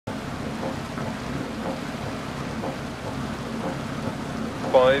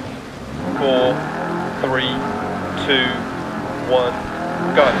5, 4, 3, 2, 1,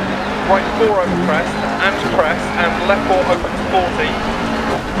 go. Right 4 over crest and crest and left 4 opens 40.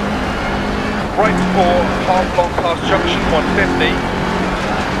 Right 4 half long past junction 150.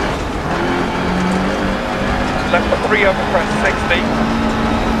 Left 3 over crest 60.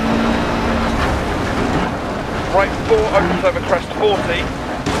 Right 4 opens over crest 40.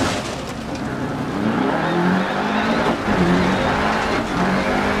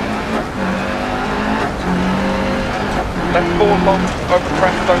 Left 4 long over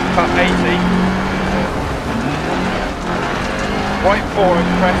crest, don't cut 80. Right 4 over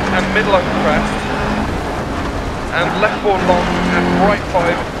crest and middle over crest. And left 4 long and right 5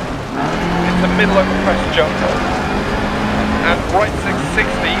 into middle over crest jump. And right 6,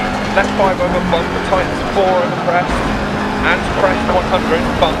 60, left 5 over bump, tightens 4 over crest. And crest 100,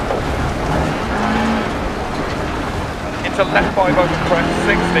 bump. Into left 5 over crest,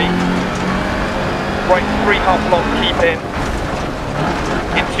 60. Right 3 half long, keep in.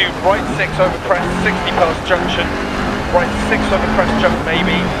 Into right 6 over crest, 60 past junction. Right 6 over crest jump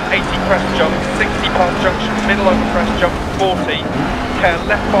maybe, 80 crest jump, 60 past junction, middle over crest jump, 40. Care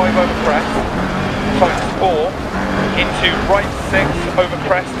left 5 over crest, times 4. Into right 6 over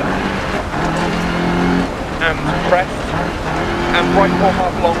crest. And crest. And right 4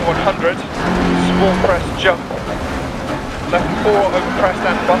 half long, 100. Small crest jump. Left 4 over crest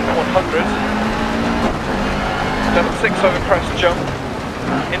and bump, 100. Left 6 over crest jump,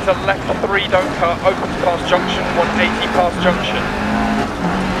 into left 3 don't cut, opens past junction, 180 past junction.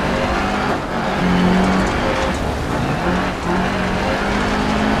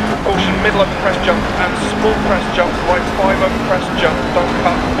 Caution middle over crest jump and small crest jump, right 5 over crest jump, don't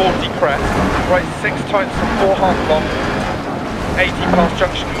cut, 40 crest, right 6 tightens to 4 half long, 80 past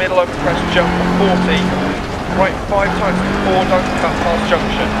junction, middle over crest jump, 40, right 5 tightens to 4, don't cut past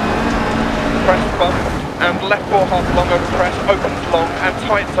junction, crest bump. And left 4 half long over crest, opens long and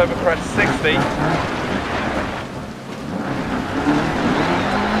tightens over crest 60.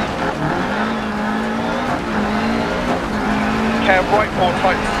 Care right 4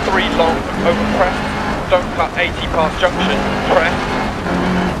 tightens 3 long over crest, don't cut 80 past junction, crest.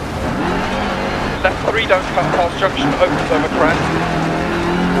 Left 3 don't cut past junction, opens over crest.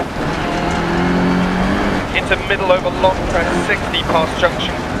 Into middle over long crest, 60 past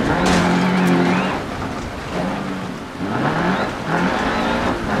junction.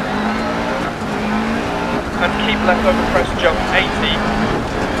 And keep left over crest jump 80.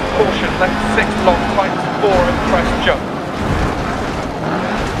 Caution left 6 long tightens 4 over crest jump.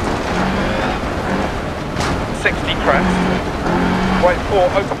 60 crest. Right 4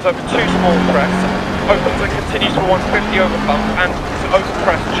 opens over 2 small crests. Opens and continues for 150 over bump and over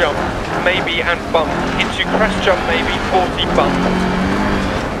crest jump. Maybe and bump. Into crest jump maybe 40 bump.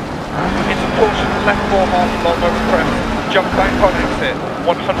 Into caution left 4 half long over crest. Jump back on exit.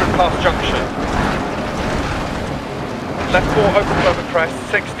 100 past junction. Left 4 opens over crest,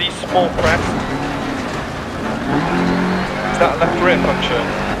 60, small crest. That left rear function.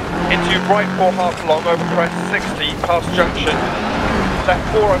 Into right 4 half long over crest, 60, past junction. Left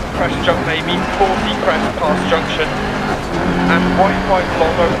 4 over crest jump maybe, 40 crest past junction. And right 5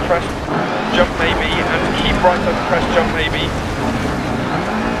 long over crest jump maybe, and keep right over crest jump maybe.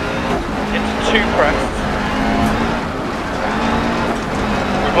 Into 2 crests.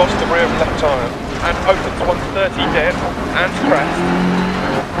 We've lost the rear left tyre. And opens 130 dip and crest.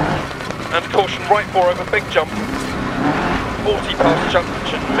 And caution right 4 over big jump. 40 past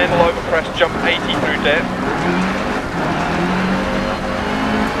junction, middle over crest jump 80 through dip.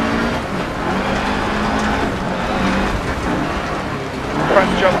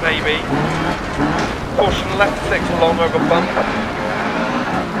 Crest jump maybe. Caution left 6 long over bump.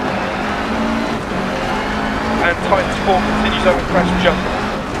 And tightens 4 continues over crest jump.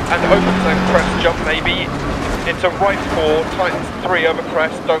 And opens and crest jump maybe, into right 4, tightens 3 over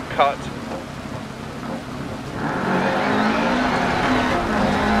crest, don't cut.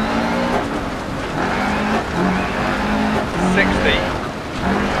 60.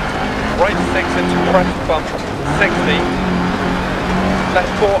 Right 6 into crest bump, 60.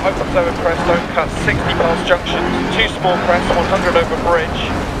 Left 4 opens over crest, don't cut, 60 past junction, 2 small crests, 100 over bridge.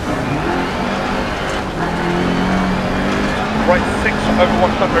 Right 6 over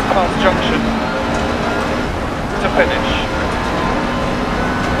 100 past junction to finish.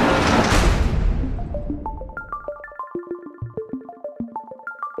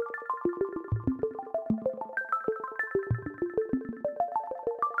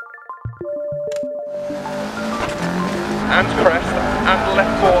 And crest, and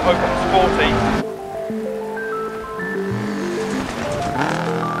left 4 opens 40.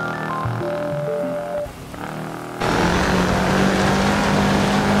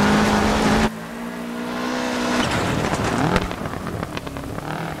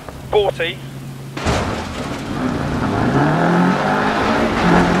 40.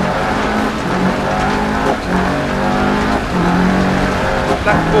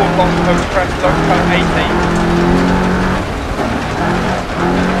 Left 4 long over crest, don't cut 80.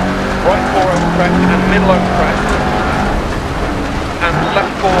 Right 4 over crest and middle over crest.